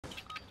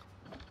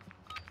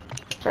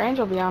Strange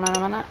will be on in a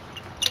minute.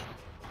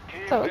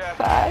 So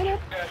excited.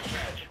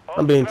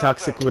 I'm being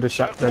toxic with a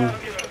shotgun.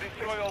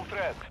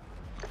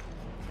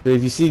 But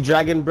if you see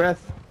dragon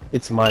breath,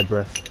 it's my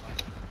breath.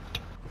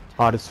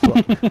 Hot as fuck.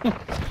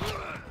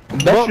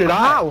 That shit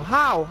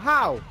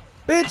How?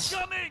 Bitch!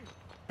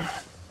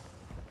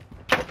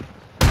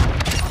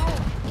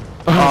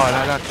 Oh, and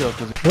I got killed.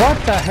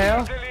 What the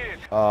hell?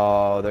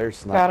 Oh,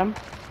 there's not. Got him.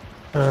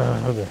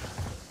 Okay.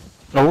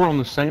 Oh, we're on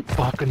the same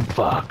fucking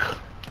fuck.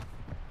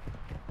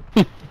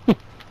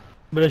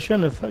 But I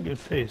shouldn't have fucking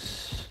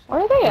face.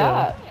 Where are they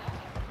at?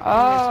 Oh,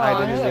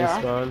 Hiding here in they their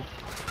are. spawn.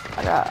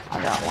 I got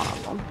one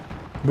of them.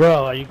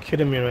 Bro, are you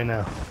kidding me right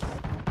now?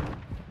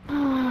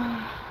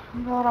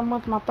 Got him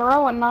with my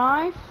throwing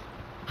knife.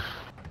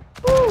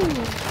 Woo.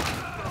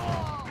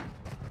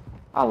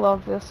 I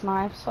love this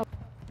knife so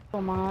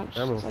much.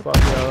 I'm gonna fuck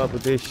y'all up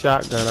with this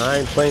shotgun. I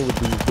ain't playing with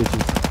these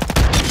bitches.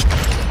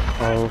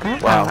 Oh,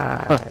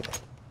 wow.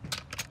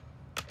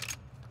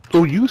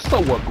 Oh, you so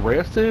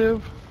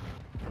aggressive.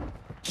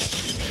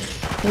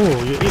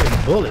 Ooh, you're eating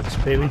bullets,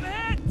 baby.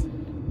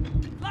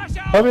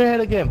 Over your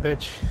head again,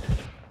 bitch.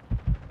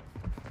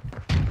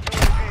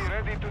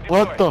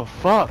 What the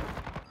fuck?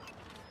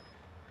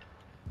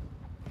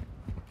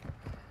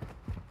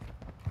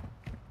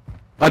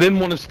 I didn't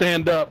want to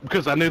stand up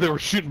because I knew they were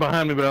shooting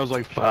behind me, but I was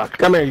like, fuck.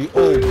 Come here, you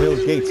old Bill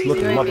Gates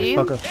looking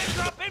motherfucker.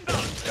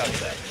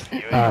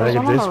 Ah, look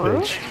at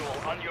this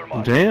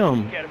bitch.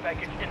 Damn.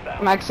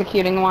 I'm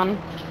executing one.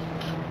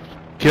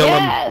 Kill him.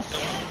 Yes!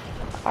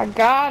 I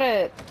got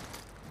it.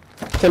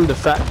 Tim the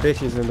fat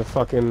bitch is in the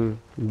fucking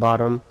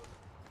bottom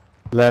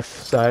left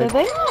Do side.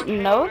 they not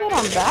know that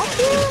I'm back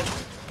here?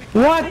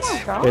 What? Oh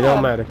my God. It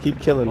don't matter. Keep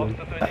killing them.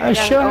 I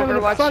shot him in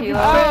the Overwatch fucking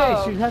helo.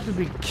 face. You have to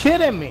be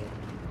kidding me.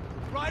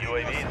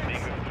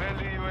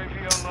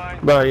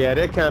 But yeah,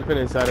 they're camping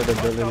inside of the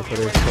building for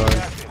their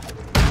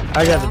spawn.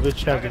 I got the bitch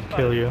shot to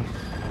kill you.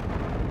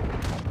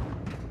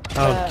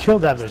 Oh, kill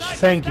that bitch.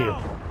 Thank you.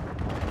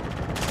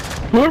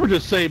 Whoever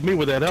just saved me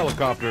with that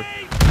helicopter.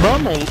 Bro,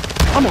 I'm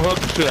gonna hook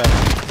the shit out of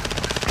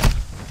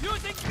you.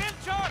 Using kill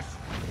charge.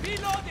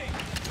 Reloading.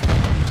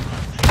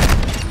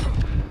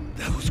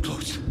 That was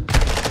close.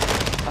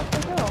 Where'd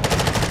they go?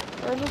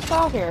 They're just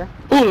out here.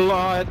 Oh,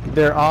 Lord.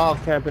 They're all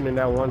camping in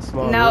that one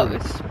small No, room.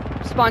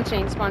 spawn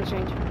change, spawn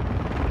change.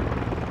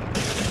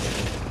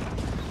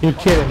 You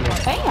kidding me?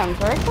 Damn,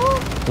 Draco?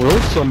 Well,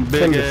 there's some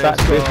Tim big the fat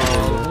ass. bitch is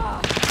in there.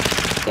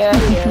 Yeah,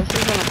 he is.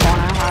 He's in the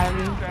corner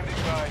hiding.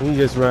 He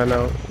just ran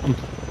out.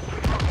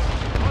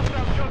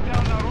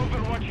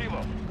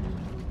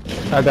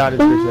 I got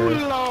his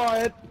bitch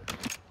Lord.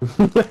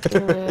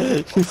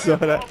 ass. You saw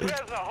that?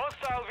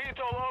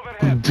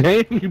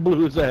 Damn, you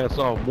blew his ass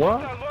off.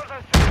 What? What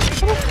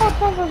the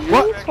fuck was a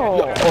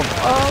VTOL?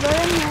 Oh,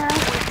 they're in here.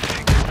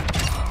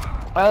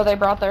 Oh, they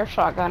brought their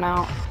shotgun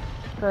out.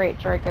 Great,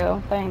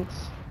 Draco. Thanks.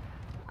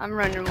 I'm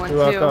running one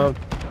You're too.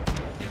 welcome.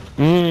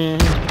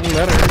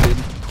 That hurted.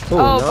 Oh,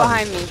 nice.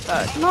 behind me,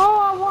 fuck. No,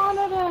 I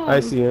wanted him. I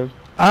see him.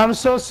 I'm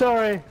so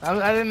sorry.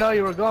 I didn't know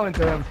you were going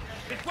to him.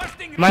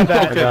 My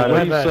bad. Okay, got it. when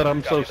My you bad. said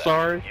I'm so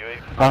sorry,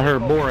 I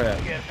heard Borat.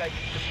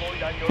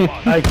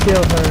 I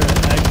killed her.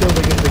 I killed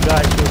the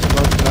guy she was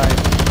supposed to knife.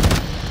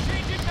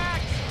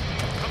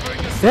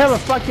 They have a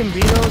fucking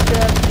Beetle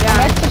jet? Yeah,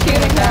 I'm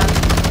executing him.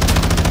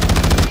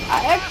 I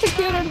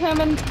executed him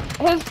and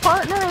his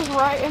partner is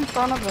right in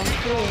front of him,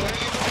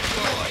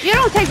 too. You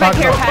don't take my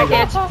care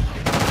package.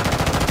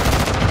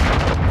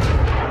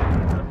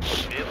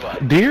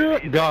 Dear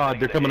God,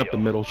 they're coming up the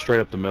middle, straight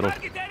up the middle.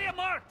 Target area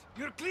marked.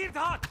 You're cleared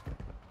hot.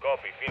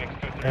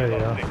 There you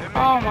go.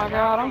 Oh my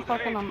God, I'm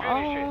fucking him up.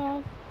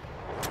 Oh,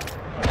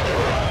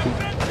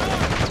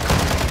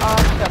 I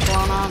just got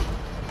blown up.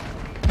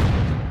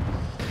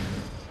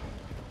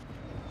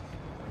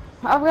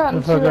 I've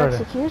gotten How far 2 are they?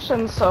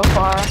 executions so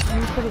far.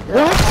 I'm pretty good.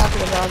 I'm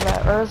happy about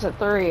that. Or is it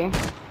 3? I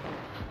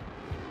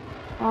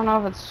don't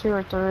know if it's 2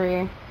 or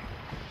 3.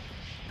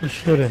 You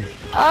shouldn't.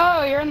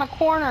 Oh, you're in the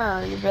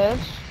corner, you bitch.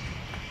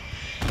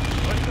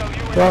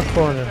 Dark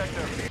corner.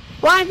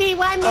 Why me, you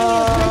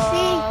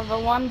pussy? The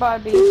one by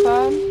B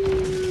side.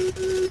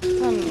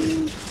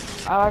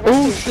 Oh, I guess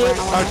Oh he's shit! ran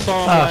away. I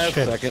saw him Ah, last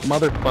shit. second.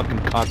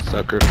 Motherfucking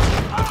cocksucker.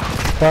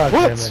 God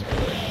What? damn it.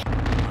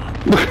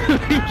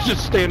 He was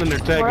just standing there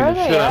tagging Where are the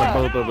they shit out at?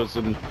 of both of us,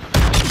 and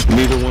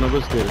neither one of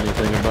us did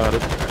anything about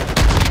it.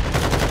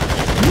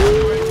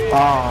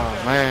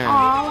 Oh man. Oh, I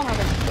wanted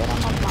to get him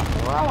with my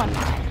throwing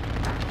knife.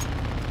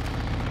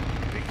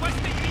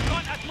 Requesting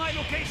recon at my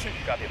location.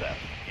 Copy that.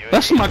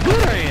 That's my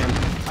good hand.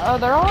 Oh,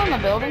 they're all in the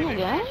building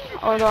again?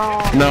 Or they're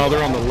all... No,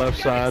 they're on the left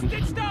side.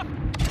 Stitched up.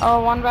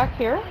 Oh, one back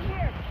here?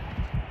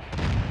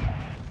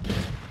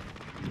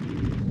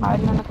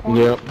 Hiding in the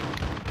corner? Yep.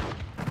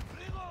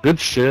 Good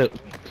shit.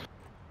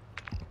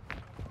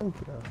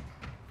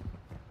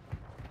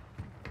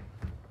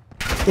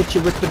 Hit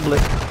you with the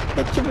blick.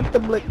 Hit you with the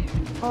blick.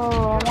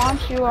 Oh, I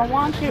want you, I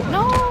want you.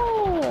 No!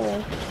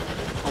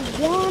 I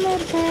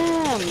wanted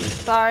him.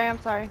 Sorry, I'm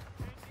sorry.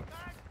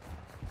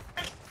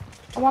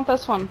 I want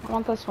this one. I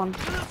want this one.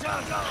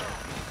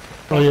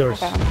 Oh,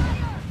 yours. Okay.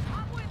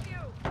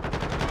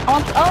 Oh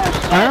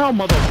shit! Ow,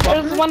 motherfucker!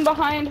 There's one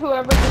behind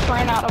whoever just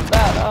ran out of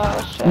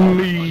that shit.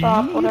 Me?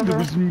 Shop, whatever. It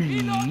was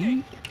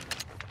me.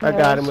 I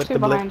got him with two the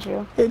blick. behind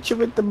you. Hit you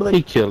with the blick.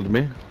 He killed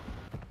me.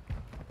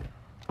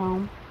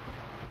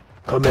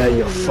 Come here,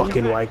 you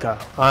fucking wanker.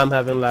 I'm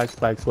having lag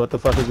spikes. What the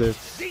fuck is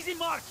this? Easy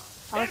mark.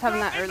 I was having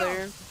that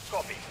earlier.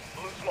 Copy.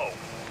 Blue smoke.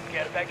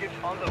 Care package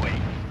on the way.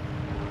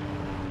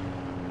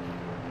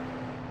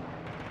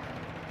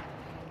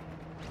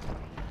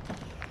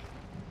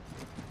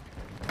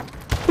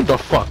 Get the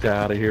fuck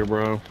out of here,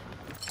 bro.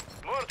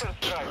 Mortar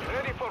strike.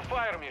 Ready for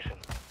fire mission.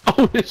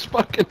 Oh, it's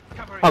fucking...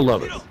 I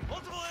love it.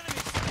 Multiple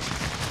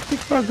enemies. Big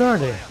fuck are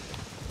they?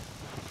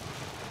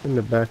 In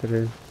the back of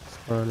their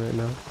spawn right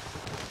now.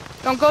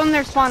 Don't go in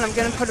their spawn. I'm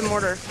gonna put a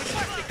mortar.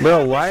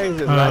 Bro, why is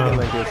it lagging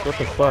like this? What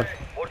the fuck?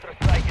 Mortar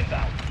strike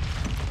inbound.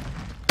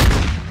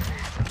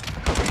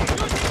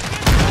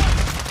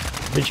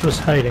 Bitch was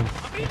hiding.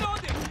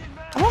 Reloading.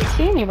 I don't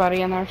see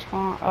anybody in their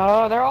spawn.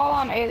 Oh, they're all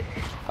on eight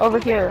over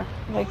here.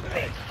 Like,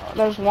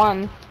 there's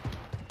one,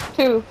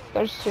 two.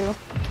 There's two.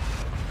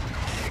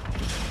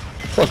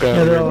 Fuck out Yeah,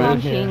 of they're here, all man. on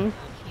here. Launching.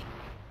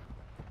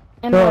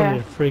 In They're on there.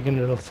 your freaking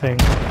little thing.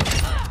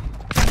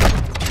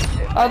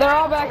 Oh, they're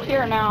all back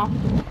here now.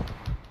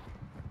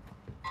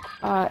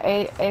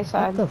 A What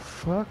side. the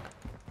fuck?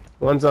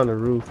 One's on the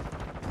roof.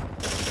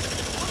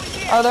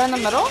 Oh, they're in the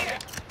middle?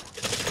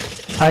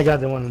 I got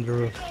the one on the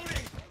roof.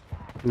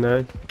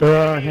 No.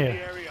 They're all on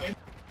here.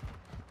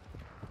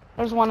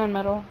 There's one in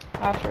middle.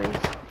 Batteries.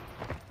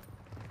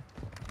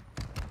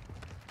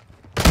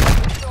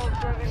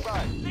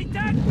 They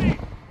tagged me.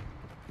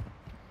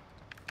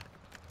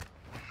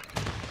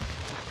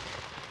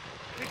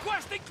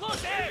 Requesting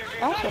close air.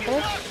 That's a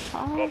bitch.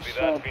 Oh,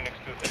 shit. Phoenix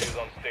 2 is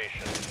on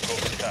station.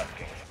 Copy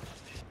tasking.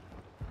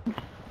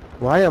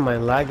 Why am I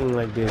lagging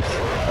like this?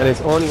 And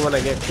it's only when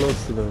I get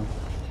close to them.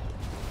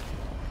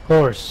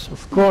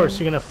 Of course,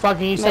 you're gonna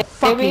fucking use a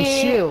fucking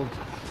Maybe- shield.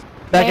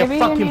 Like a Maybe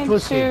fucking you need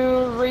pussy.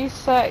 to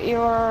reset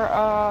your,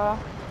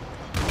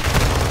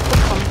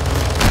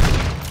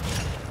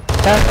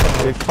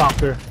 That's a big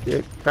fucker.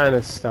 It kind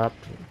of stopped.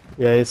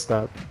 Yeah, it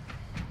stopped.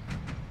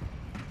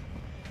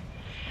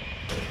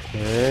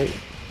 Alright.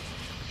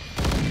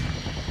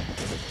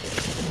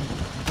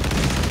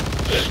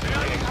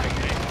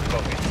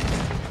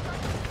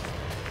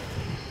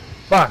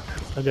 Fuck.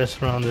 I got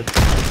surrounded.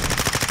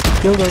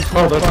 Kill those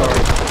Oh, that's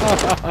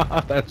motherfuckers.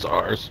 ours. That's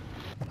ours.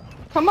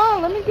 Come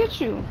on, let me get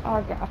you. Oh,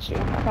 I got you.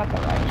 I got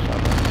the right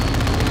shoulder.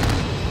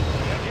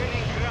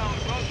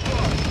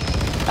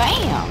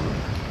 Bam!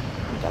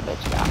 That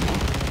bitch got me.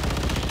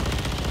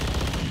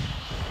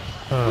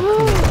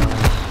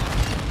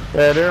 Oh,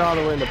 Yeah, they're all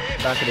the way in the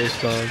back of their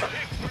spawn.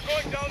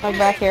 Like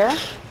back here?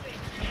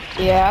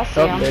 Yeah, I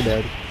see Oh, him. they're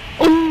dead.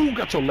 Ooh,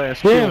 got your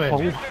last Damn kill. it.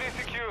 Paul.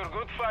 Secure.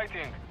 Good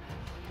fighting.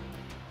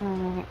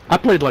 Alright. I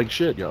played like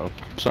shit, y'all.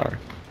 Sorry.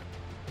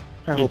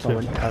 I hope I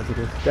went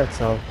positive.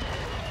 That's all.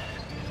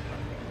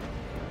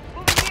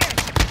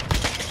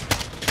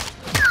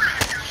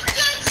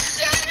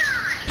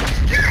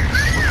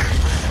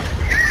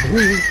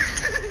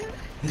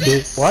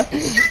 what?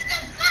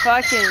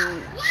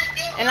 Fucking.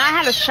 And I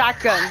had a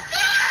shotgun.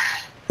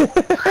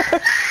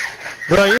 Bro,